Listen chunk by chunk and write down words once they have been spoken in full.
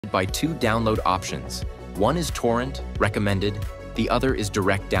by two download options. One is torrent, recommended, the other is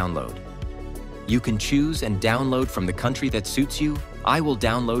direct download. You can choose and download from the country that suits you. I will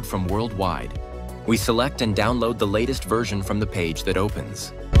download from worldwide. We select and download the latest version from the page that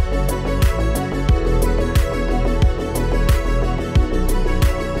opens.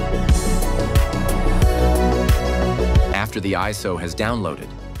 After the ISO has downloaded,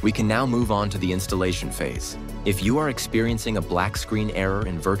 we can now move on to the installation phase. If you are experiencing a black screen error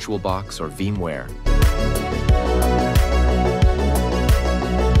in VirtualBox or VMware,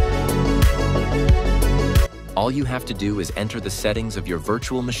 all you have to do is enter the settings of your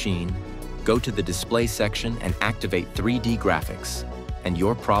virtual machine, go to the display section and activate 3D graphics, and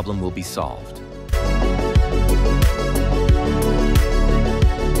your problem will be solved.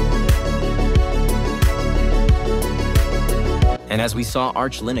 And as we saw,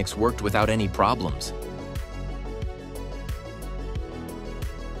 Arch Linux worked without any problems.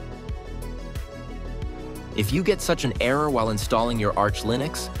 If you get such an error while installing your Arch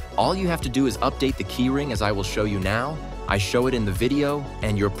Linux, all you have to do is update the keyring as I will show you now. I show it in the video,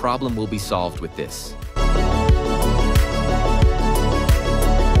 and your problem will be solved with this.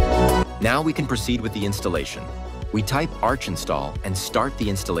 Now we can proceed with the installation. We type Arch install and start the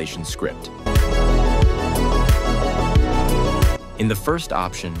installation script. In the first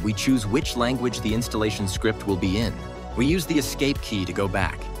option, we choose which language the installation script will be in. We use the escape key to go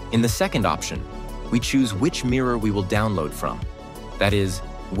back. In the second option, we choose which mirror we will download from. That is,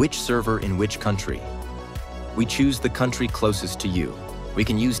 which server in which country. We choose the country closest to you. We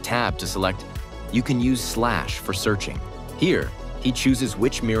can use tab to select. You can use / for searching. Here, he chooses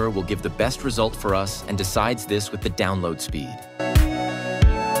which mirror will give the best result for us and decides this with the download speed.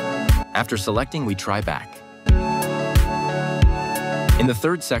 After selecting, we try back. In the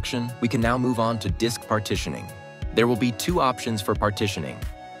third section, we can now move on to disk partitioning. There will be two options for partitioning.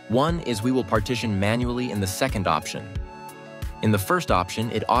 One is we will partition manually in the second option. In the first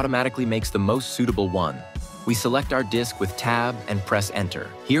option, it automatically makes the most suitable one. We select our disk with tab and press enter.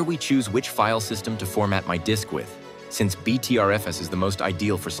 Here we choose which file system to format my disk with, since BTRFS is the most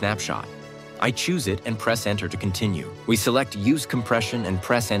ideal for snapshot. I choose it and press enter to continue. We select use compression and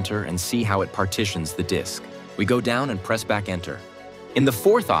press enter and see how it partitions the disk. We go down and press back enter. In the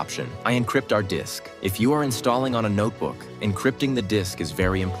fourth option, I encrypt our disk. If you are installing on a notebook, encrypting the disk is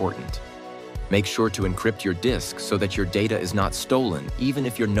very important. Make sure to encrypt your disk so that your data is not stolen, even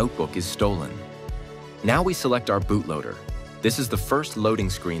if your notebook is stolen. Now we select our bootloader. This is the first loading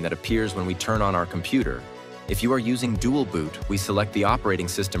screen that appears when we turn on our computer. If you are using dual boot, we select the operating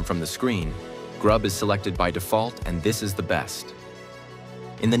system from the screen. Grub is selected by default, and this is the best.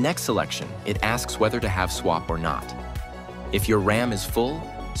 In the next selection, it asks whether to have swap or not. If your RAM is full,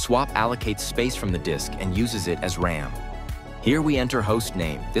 swap allocates space from the disk and uses it as RAM. Here we enter host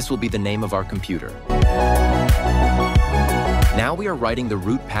name. This will be the name of our computer. Now we are writing the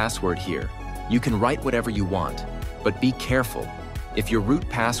root password here. You can write whatever you want, but be careful. If your root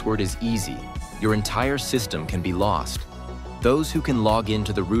password is easy, your entire system can be lost. Those who can log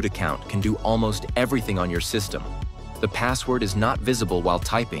into the root account can do almost everything on your system. The password is not visible while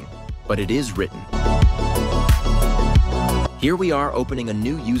typing, but it is written. Here we are opening a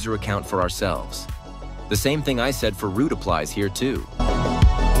new user account for ourselves. The same thing I said for root applies here too.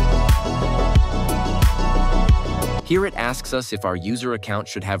 Here it asks us if our user account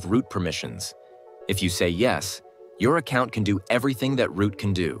should have root permissions. If you say yes, your account can do everything that root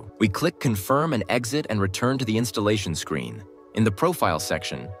can do. We click confirm and exit and return to the installation screen. In the profile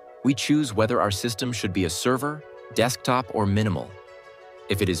section, we choose whether our system should be a server, desktop, or minimal.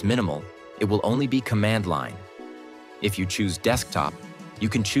 If it is minimal, it will only be command line. If you choose desktop, you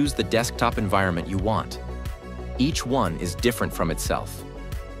can choose the desktop environment you want. Each one is different from itself.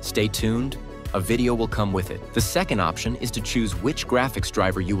 Stay tuned, a video will come with it. The second option is to choose which graphics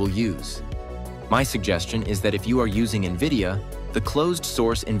driver you will use. My suggestion is that if you are using NVIDIA, the closed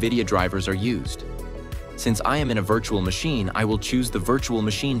source NVIDIA drivers are used. Since I am in a virtual machine, I will choose the virtual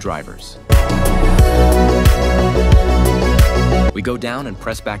machine drivers. We go down and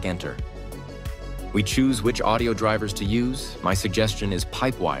press back enter. We choose which audio drivers to use. My suggestion is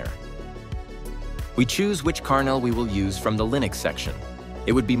Pipewire. We choose which kernel we will use from the Linux section.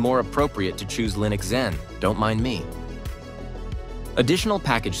 It would be more appropriate to choose Linux Zen, don't mind me. Additional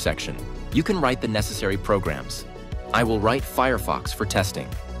package section. You can write the necessary programs. I will write Firefox for testing.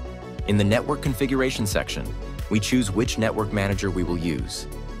 In the network configuration section, we choose which network manager we will use.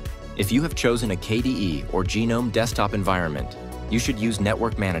 If you have chosen a KDE or GNOME desktop environment, you should use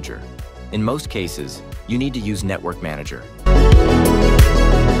Network Manager. In most cases, you need to use Network Manager.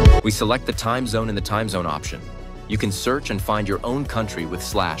 We select the time zone in the time zone option. You can search and find your own country with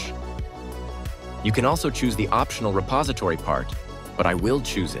 /. You can also choose the optional repository part, but I will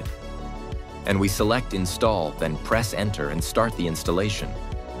choose it. And we select Install, then press Enter and start the installation.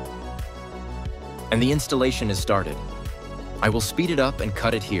 And the installation is started. I will speed it up and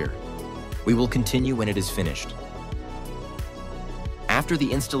cut it here. We will continue when it is finished. After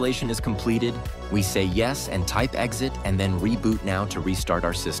the installation is completed, we say yes and type exit and then reboot now to restart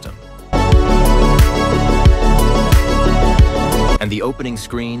our system. And the opening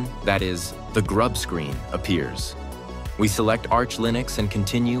screen, that is, the grub screen, appears. We select Arch Linux and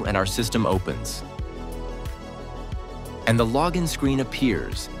continue and our system opens. And the login screen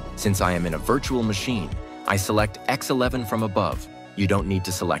appears. Since I am in a virtual machine, I select X11 from above. You don't need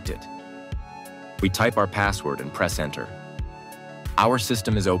to select it. We type our password and press Enter. Our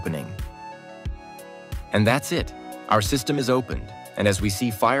system is opening. And that's it. Our system is opened. And as we see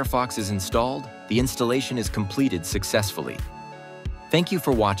Firefox is installed, the installation is completed successfully. Thank you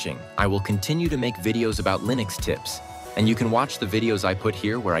for watching. I will continue to make videos about Linux tips. And you can watch the videos I put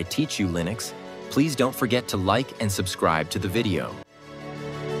here where I teach you Linux. Please don't forget to like and subscribe to the video.